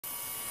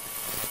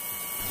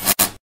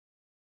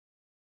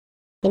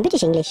In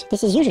British English,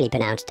 this is usually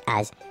pronounced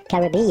as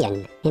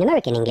Kar-uh-bee-uhn. In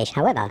American English,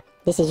 however,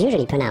 this is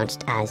usually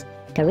pronounced as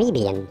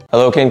Kuh-rib-bee-uhnn.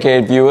 Hello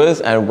Kincaid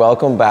viewers, and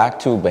welcome back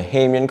to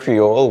Bahamian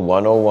Creole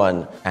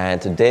 101.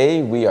 And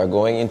today we are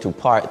going into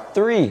part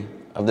 3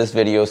 of this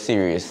video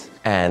series.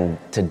 And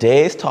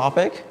today's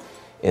topic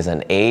is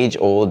an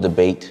age-old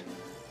debate.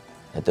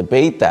 A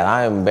debate that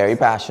I am very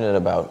passionate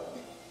about.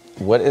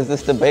 What is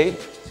this debate?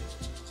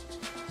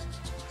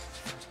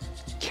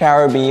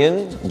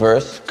 Caribbean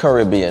versus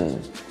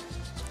Caribbean.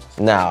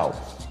 Now,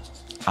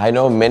 I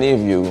know many of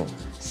you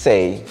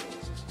say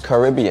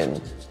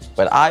Caribbean,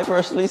 but I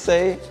personally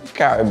say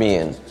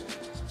Caribbean.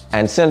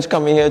 And since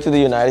coming here to the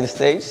United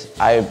States,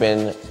 I have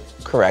been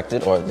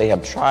corrected, or they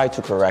have tried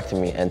to correct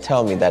me and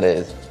tell me that it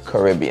is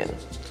Caribbean.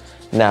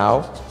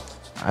 Now,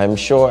 I'm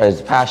sure,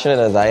 as passionate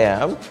as I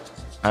am,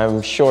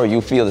 I'm sure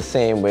you feel the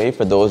same way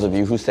for those of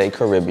you who say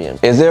Caribbean.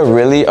 Is there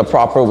really a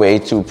proper way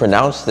to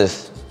pronounce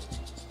this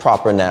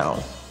proper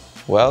noun?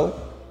 Well,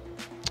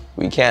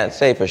 we can't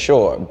say for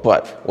sure,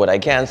 but what I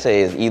can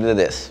say is either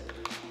this.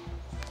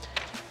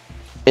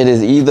 It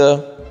is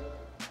either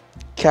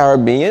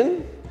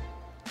Caribbean,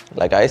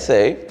 like I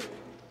say,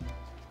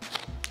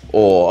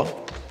 or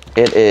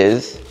it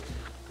is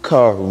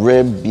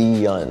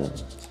Kar-uh-bee-uhn.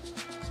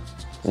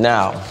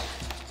 Now,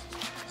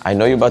 I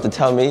know you're about to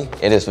tell me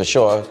it is for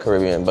sure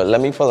Caribbean, but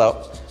let me pull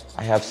out.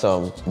 I have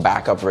some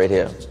backup right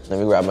here. Let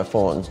me grab my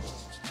phone.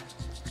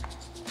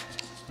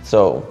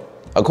 So,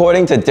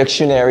 according to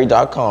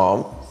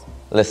dictionary.com,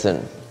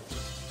 listen.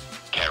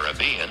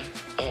 Caribbean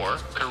or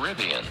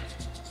Caribbean.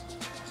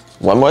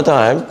 One more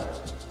time.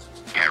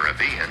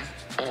 Caribbean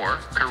or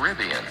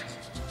Caribbean.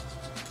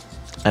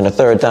 And a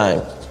third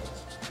time.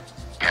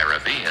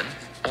 Caribbean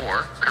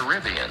or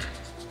Caribbean.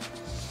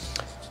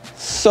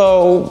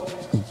 So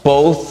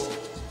both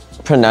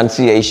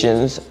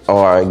pronunciations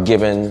are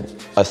given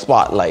a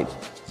spotlight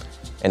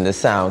in the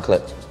sound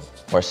clip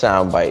or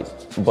sound bite.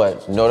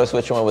 But notice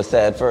which one was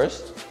said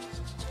first?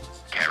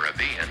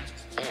 Caribbean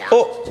or...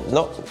 Oh,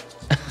 no.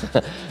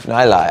 No,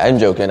 I lie. I'm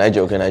joking.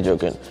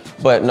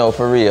 But no,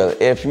 for real.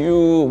 If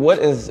you,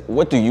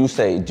 what do you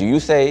say? Do you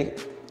say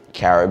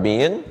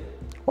Caribbean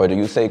or do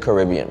you say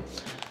Caribbean?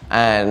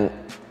 And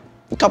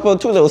two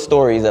little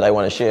stories that I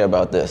want to share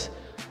about this.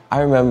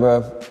 I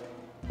remember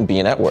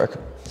being at work,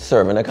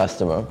 serving a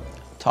customer,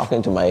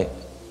 talking to my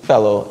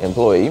fellow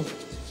employee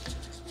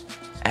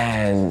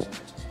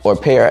or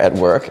pair at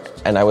work,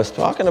 and I was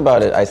talking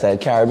about it. I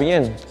said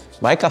Caribbean.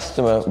 My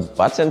customer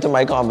butts into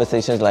my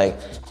conversations like,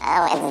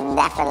 oh, it's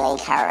definitely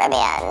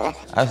Caribbean.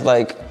 I was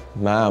like,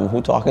 ma'am,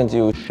 who talking to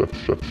you?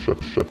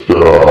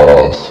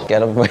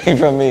 Get away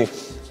from me.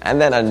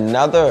 And then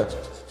another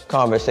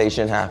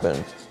conversation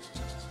happened.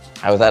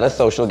 I was at a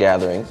social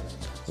gathering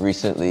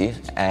recently,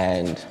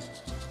 and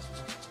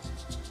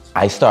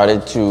I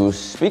started to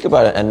speak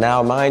about it. And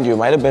now, mind you, it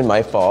might have been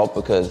my fault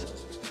because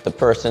the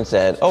person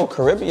said, oh,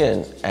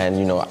 Caribbean. And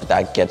you know,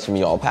 that gets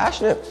me all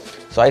passionate.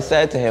 So I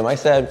said to him,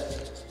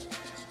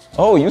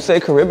 oh, you say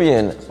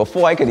Caribbean.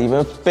 Before I could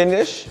even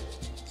finish,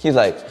 he's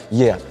like,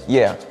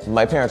 yeah,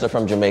 my parents are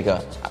from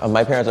Jamaica.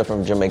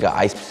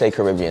 I say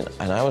Caribbean.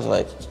 And I was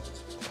like,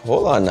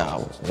 hold on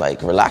now,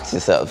 like, relax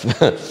yourself.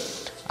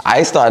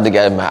 I started to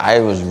get mad.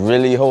 I was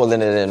really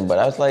holding it in, but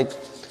I was like,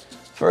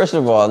 first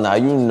of all, now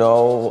you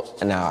know,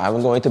 now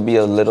I'm going to be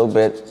a little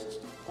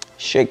bit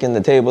shaking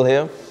the table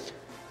here,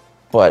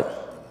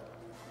 but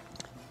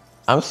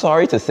I'm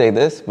sorry to say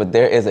this, but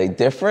there is a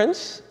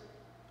difference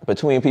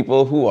between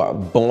people who are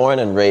born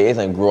and raised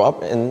and grew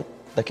up in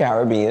the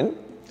Caribbean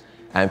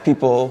and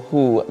people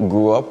who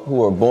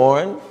were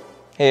born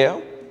here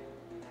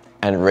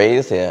and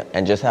raised here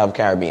and just have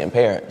Caribbean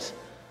parents.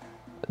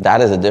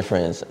 That is a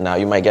difference. Now,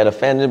 you might get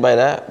offended by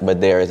that,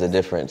 but there is a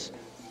difference.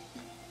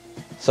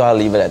 So I'll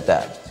leave it at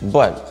that.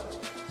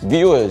 But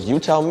viewers, you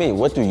tell me,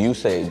 what do you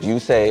say? Do you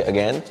say,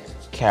 again,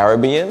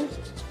 Caribbean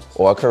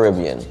or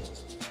Caribbean?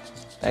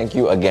 Thank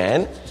you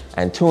again,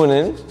 and tune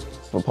in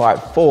for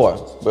part 4,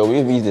 where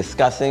we'll be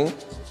discussing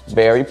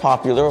very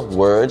popular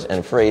words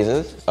and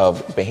phrases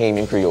of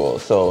Bahamian Creole.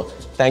 So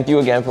thank you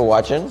again for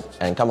watching,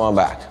 and come on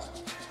back.